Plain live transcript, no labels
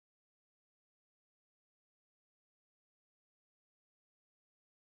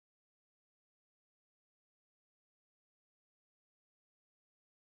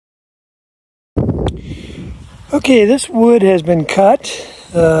Okay, this wood has been cut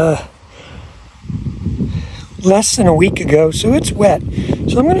less than a week ago, so it's wet.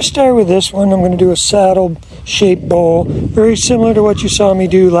 So I'm going to start with this one. I'm going to do a saddle-shaped bowl, very similar to what you saw me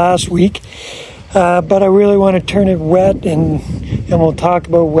do last week. But I really want to turn it wet, and we'll talk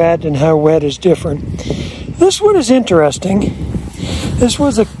about wet and how wet is different. This one is interesting. This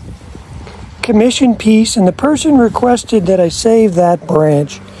was a commission piece, and the person requested that I save that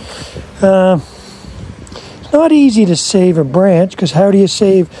branch. It's not easy to save a branch, because how do you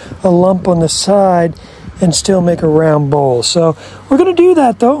save a lump on the side and still make a round bowl? So we're going to do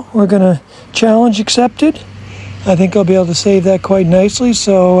that, though. We're going to challenge accepted. I think I'll be able to save that quite nicely,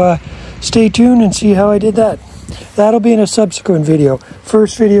 so stay tuned and see how I did that. That'll be in a subsequent video.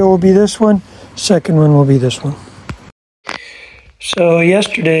 First video will be this one. Second one will be this one. So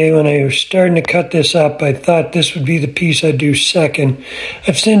yesterday when I was starting to cut this up, I thought this would be the piece I'd do second.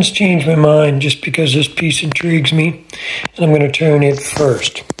 I've since changed my mind just because this piece intrigues me, and I'm going to turn it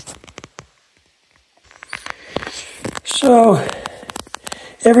first. So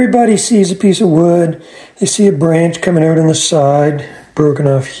everybody sees a piece of wood. They see a branch coming out on the side, broken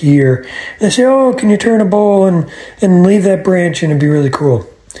off here. They say, oh, can you turn a bowl and leave that branch and it'd be really cool.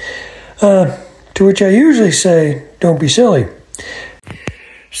 To which I usually say, don't be silly.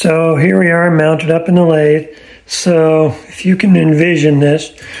 So here we are mounted up in the lathe. So if you can envision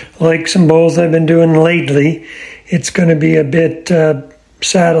this, like some bowls I've been doing lately, it's going to be a bit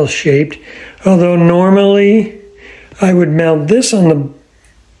saddle shaped. Although normally I would mount this on the,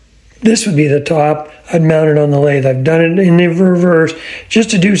 this would be the top, I'd mount it on the lathe. I've done it in the reverse just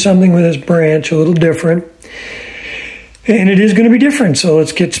to do something with this branch a little different. And it is going to be different, so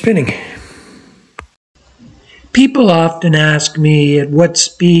let's get spinning. People often ask me at what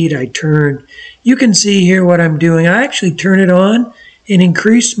speed I turn. You can see here what I'm doing. I actually turn it on and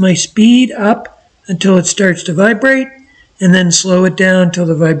increase my speed up until it starts to vibrate, and then slow it down until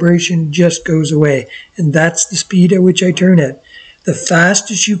the vibration just goes away. And that's the speed at which I turn it. The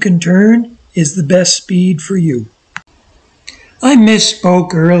fastest you can turn is the best speed for you. I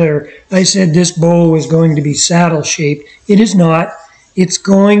misspoke earlier. I said this bowl was going to be saddle shaped. It is not. It's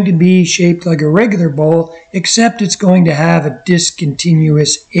going to be shaped like a regular bowl, except it's going to have a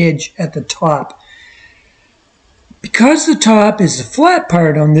discontinuous edge at the top. Because the top is the flat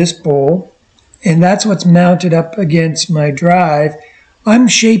part on this bowl, and that's what's mounted up against my drive, I'm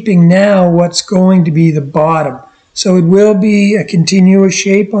shaping now what's going to be the bottom. So it will be a continuous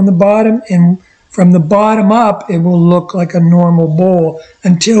shape on the bottom, and from the bottom up, it will look like a normal bowl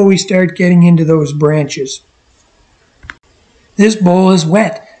until we start getting into those branches. This bowl is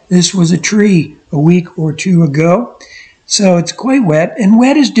wet. This was a tree a week or two ago, so it's quite wet. And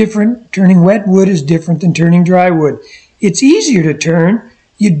wet is different. Turning wet wood is different than turning dry wood. It's easier to turn.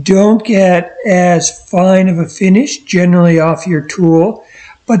 You don't get as fine of a finish generally off your tool.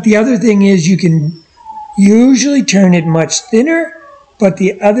 But the other thing is you can usually turn it much thinner. But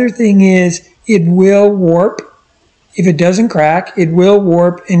the other thing is it will warp. If it doesn't crack, it will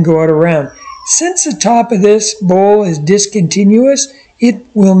warp and go out around. Since the top of this bowl is discontinuous, it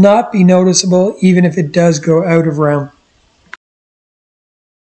will not be noticeable even if it does go out of round.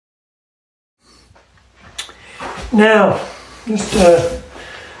 Now, just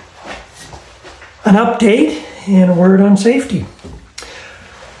an update and a word on safety.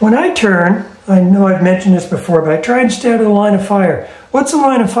 When I turn, I know I've mentioned this before, but I try and stay out of the line of fire. What's the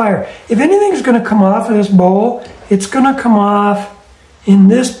line of fire? If anything's going to come off of this bowl, it's going to come off in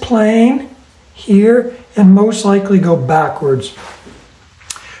this plane here and most likely go backwards.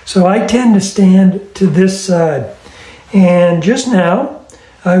 So I tend to stand to this side. And just now,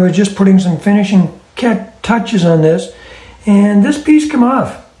 I was just putting some finishing touches on this, and this piece came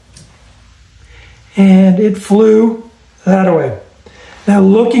off. And it flew that way. Now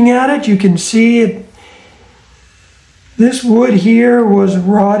looking at it, you can see it. This wood here was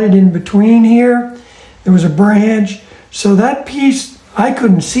rotted in between here. There was a branch. So that piece, I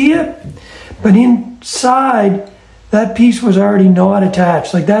couldn't see it. But inside, that piece was already not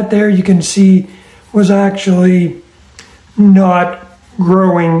attached. Like that there, you can see, was actually not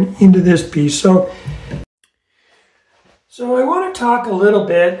growing into this piece. So I want to talk a little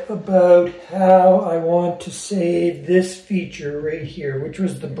bit about how I want to save this feature right here, which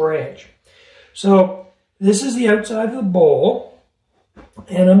was the branch. So this is the outside of the bowl,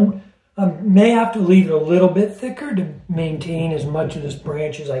 and I may have to leave it a little bit thicker to maintain as much of this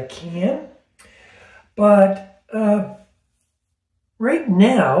branch as I can. But right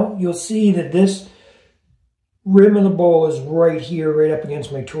now, you'll see that this rim of the bowl is right here, right up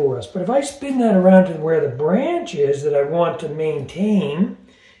against my tool rest. But if I spin that around to where the branch is that I want to maintain,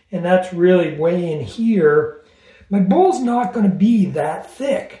 and that's really way in here, My bowl's not going to be that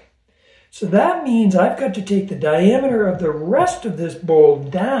thick. So that means I've got to take the diameter of the rest of this bowl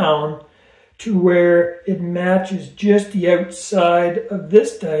down to where it matches just the outside of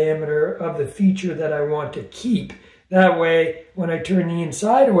this diameter of the feature that I want to keep. That way, when I turn the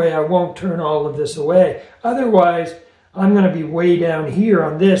inside away, I won't turn all of this away. Otherwise, I'm going to be way down here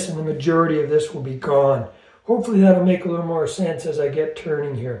on this, and the majority of this will be gone. Hopefully that'll make a little more sense as I get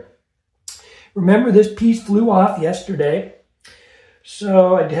turning here. Remember, this piece flew off yesterday,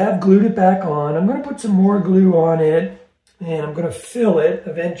 so I have glued it back on. I'm going to put some more glue on it, and I'm going to fill it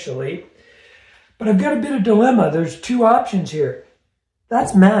eventually. But I've got a bit of dilemma. There's two options here.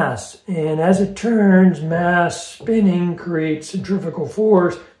 That's mass, and as it turns, mass spinning creates centrifugal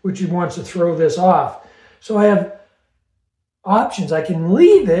force, which wants to throw this off. So I have options. I can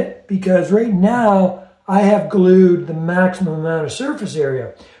leave it because right now I have glued the maximum amount of surface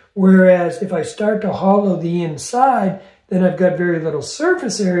area. Whereas if I start to hollow the inside, then I've got very little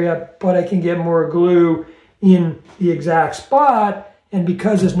surface area, but I can get more glue in the exact spot. And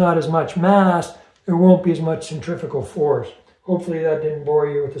because there's not as much mass, there won't be as much centrifugal force. Hopefully that didn't bore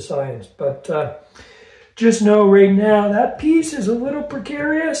you with the science, but just know right now that piece is a little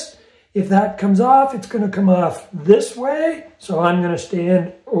precarious. If that comes off, it's going to come off this way, so I'm going to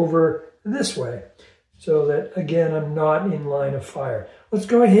stand over this way so that, again, I'm not in line of fire. Let's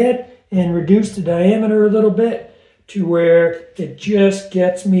go ahead and reduce the diameter a little bit to where it just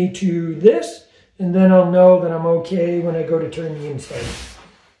gets me to this, and then I'll know that I'm okay when I go to turn the inside.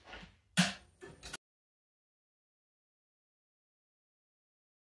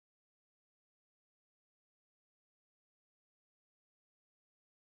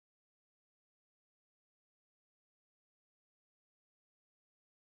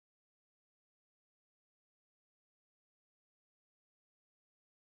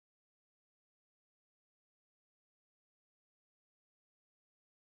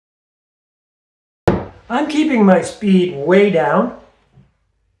 I'm keeping my speed way down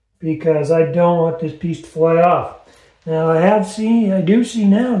because I don't want this piece to fly off. Now I do see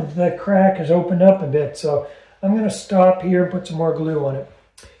now that that crack has opened up a bit, so I'm going to stop here and put some more glue on it.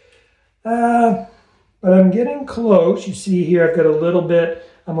 But I'm getting close. You see here I've got a little bit,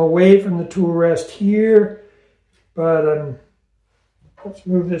 I'm away from the tool rest here, but let's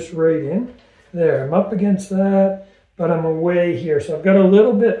move this right in. There, I'm up against that, but I'm away here. So I've got a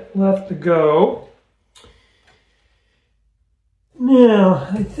little bit left to go. Now,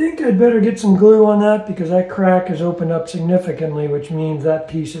 I think I'd better get some glue on that because that crack has opened up significantly, which means that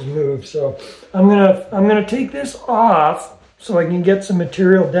piece has moved. So I'm gonna take this off so I can get some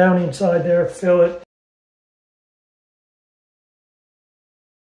material down inside there, fill it.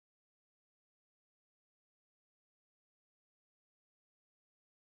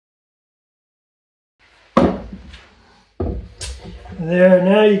 There,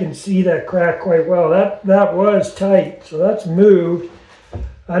 now you can see that crack quite well. That was tight, so that's moved.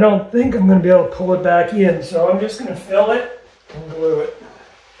 I don't think I'm going to be able to pull it back in, so I'm just going to fill it and glue it.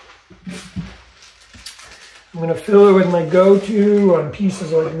 I'm going to fill it with my go-to on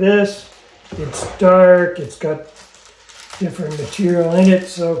pieces like this. It's dark, it's got different material in it,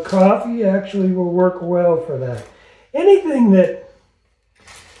 so coffee actually will work well for that. Anything that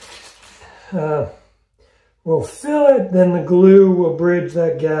will fill it, then the glue will bridge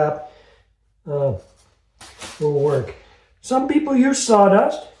that gap, will work. Some people use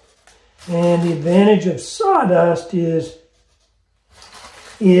sawdust, and the advantage of sawdust is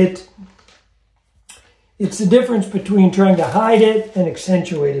it's the difference between trying to hide it and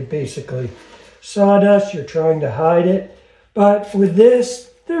accentuate it, basically. Sawdust, you're trying to hide it, but with this,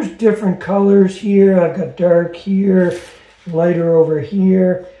 there's different colors here. I've got dark here, lighter over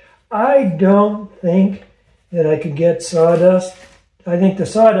here. I don't think that I could get sawdust. I think the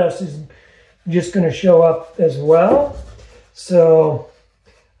sawdust is just going to show up as well. So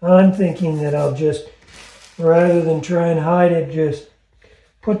I'm thinking that I'll just, rather than try and hide it, just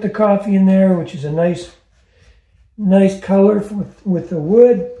put the coffee in there, which is a nice color with the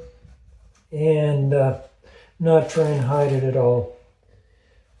wood, and not try and hide it at all.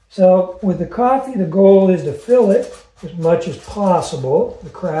 So with the coffee, the goal is to fill it as much as possible, the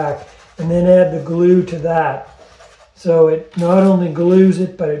crack, and then add the glue to that. So it not only glues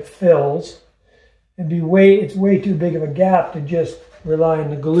it, but it fills. It's way too big of a gap to just rely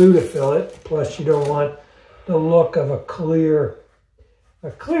on the glue to fill it. Plus you don't want the look of a clear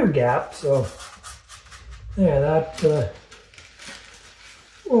gap. So yeah,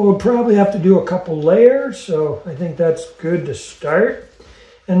 well, we'll probably have to do a couple layers, so I think that's good to start.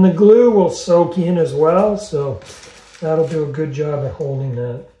 And the glue will soak in as well, so that'll do a good job at holding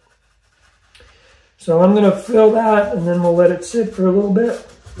that. So I'm going to fill that and then we'll let it sit for a little bit.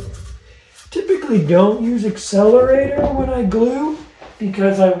 Typically don't use accelerator when I glue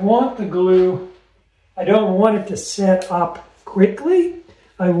because I want the glue, I don't want it to set up quickly.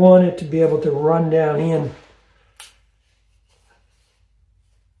 I want it to be able to run down in.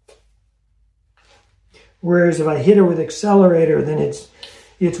 Whereas if I hit it with accelerator, then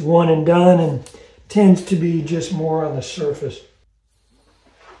it's one and done and tends to be just more on the surface.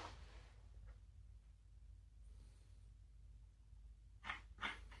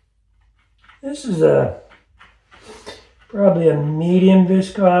 This is probably a medium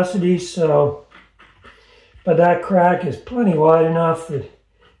viscosity, so, but that crack is plenty wide enough that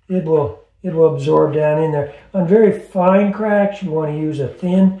it will absorb down in there. On very fine cracks, you want to use a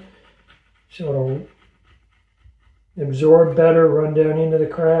thin, so it'll absorb better, run down into the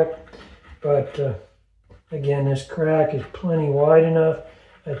crack. But again, this crack is plenty wide enough.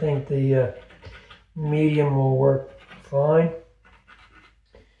 I think the medium will work fine.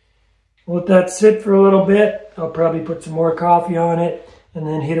 Let that sit for a little bit. I'll probably put some more coffee on it and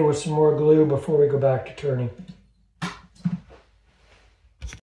then hit it with some more glue before we go back to turning.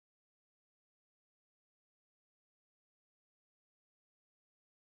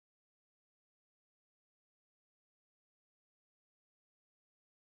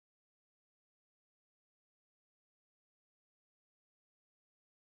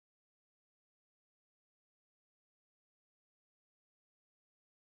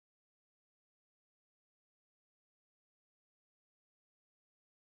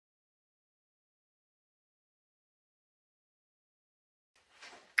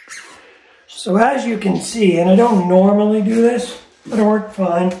 So as you can see, and I don't normally do this, but it worked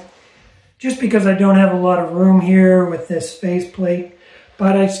fine, just because I don't have a lot of room here with this faceplate,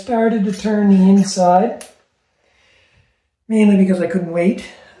 but I started to turn the inside, mainly because I couldn't wait.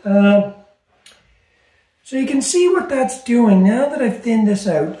 So you can see what that's doing. Now that I've thinned this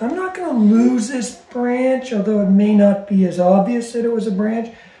out, I'm not going to lose this branch, although it may not be as obvious that it was a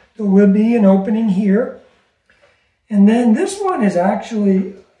branch. There will be an opening here. And then this one is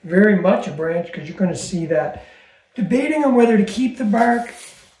actually very much a branch because you're going to see that. Debating on whether to keep the bark.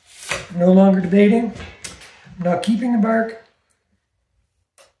 No longer debating. I'm not keeping the bark.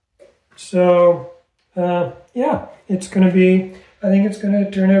 So, yeah, it's going to be, I think it's going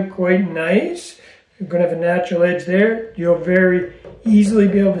to turn out quite nice. You're going to have a natural edge there. You'll very easily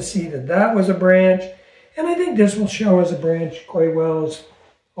be able to see that that was a branch. And I think this will show as a branch quite well as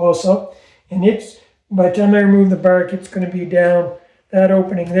also. And it's, by the time I remove the bark, it's going to be down. That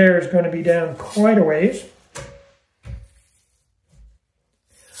opening there is going to be down quite a ways.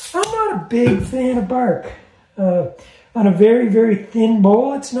 I'm not a big fan of bark. On a very, very thin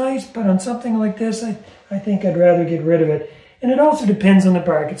bowl, it's nice, but on something like this, I think I'd rather get rid of it. And it also depends on the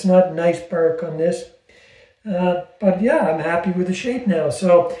bark. It's not nice bark on this. But yeah, I'm happy with the shape now.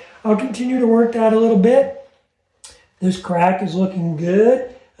 So I'll continue to work that a little bit. This crack is looking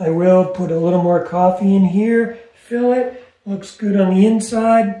good. I will put a little more coffee in here, fill it. Looks good on the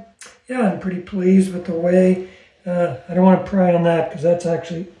inside. Yeah, I'm pretty pleased with the way. I don't want to pry on that because that's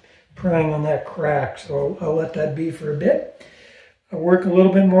actually prying on that crack. So I'll let that be for a bit. I'll work a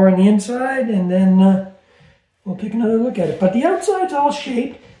little bit more on the inside and then we'll take another look at it. But the outside's all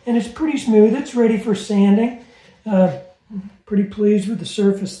shaped and it's pretty smooth. It's ready for sanding. Pretty pleased with the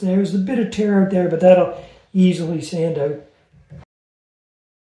surface there. There's a bit of tear out there, but that'll easily sand out.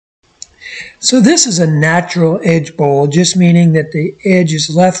 So this is a natural edge bowl, just meaning that the edge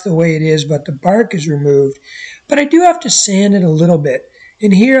is left the way it is, but the bark is removed. But I do have to sand it a little bit.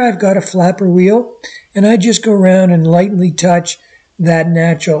 And here I've got a flapper wheel, and I just go around and lightly touch that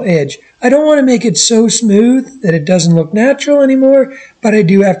natural edge. I don't want to make it so smooth that it doesn't look natural anymore, but I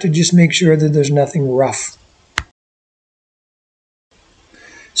do have to just make sure that there's nothing rough.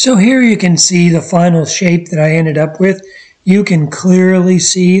 So here you can see the final shape that I ended up with. You can clearly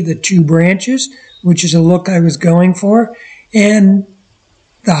see the two branches, which is a look I was going for. And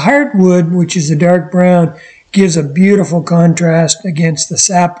the heartwood, which is the dark brown, gives a beautiful contrast against the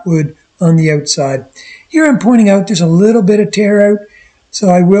sapwood on the outside. Here I'm pointing out there's a little bit of tear out, so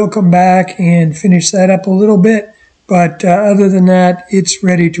I will come back and finish that up a little bit. But other than that, it's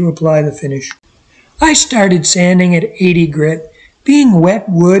ready to apply the finish. I started sanding at 80 grit. Being wet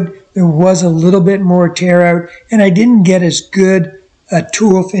wood, there was a little bit more tear out, and I didn't get as good a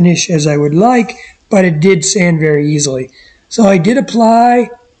tool finish as I would like, but it did sand very easily. So I did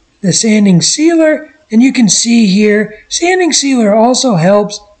apply the sanding sealer, and you can see here, sanding sealer also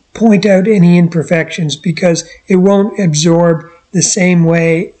helps point out any imperfections because it won't absorb the same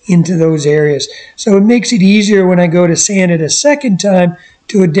way into those areas. So it makes it easier when I go to sand it a second time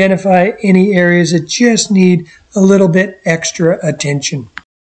to identify any areas that just need a little bit extra attention.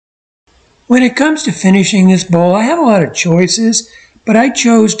 When it comes to finishing this bowl, I have a lot of choices, but I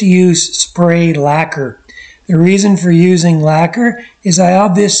chose to use spray lacquer. The reason for using lacquer is I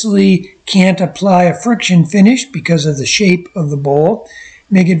obviously can't apply a friction finish because of the shape of the bowl.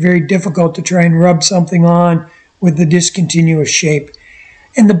 Make it very difficult to try and rub something on with the discontinuous shape.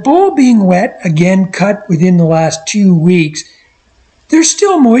 And the bowl being wet, again cut within the last 2 weeks, there's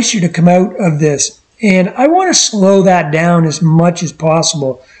still moisture to come out of this. And I want to slow that down as much as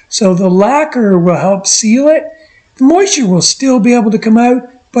possible. So the lacquer will help seal it. The moisture will still be able to come out,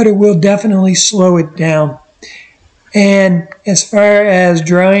 but it will definitely slow it down. And as far as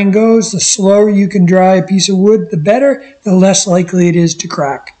drying goes, the slower you can dry a piece of wood, the better, the less likely it is to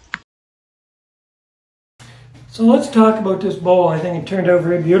crack. So let's talk about this bowl. I think it turned out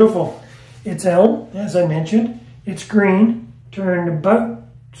very beautiful. It's elm, as I mentioned. It's green,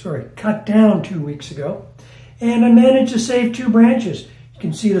 cut down 2 weeks ago. And I managed to save 2 branches. You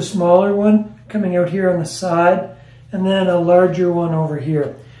can see the smaller one coming out here on the side, and then a larger one over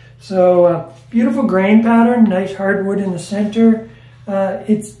here. So beautiful grain pattern, nice hardwood in the center.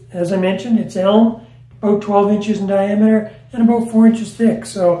 It's, as I mentioned, it's elm, about 12 inches in diameter and about 4 inches thick.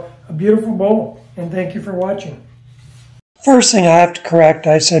 So a beautiful bowl, and thank you for watching. First thing I have to correct,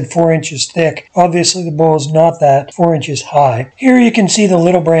 I said 4 inches thick. Obviously the bowl is not that, 4 inches high. Here you can see the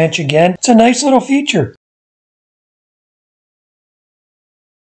little branch again. It's a nice little feature.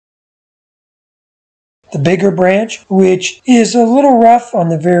 The bigger branch, which is a little rough on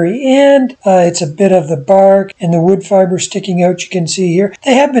the very end. It's a bit of the bark and the wood fiber sticking out, you can see here.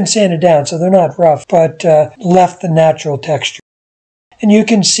 They have been sanded down, so they're not rough, but left the natural texture. And you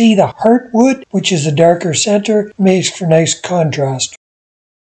can see the heartwood, which is a darker center, makes for nice contrast.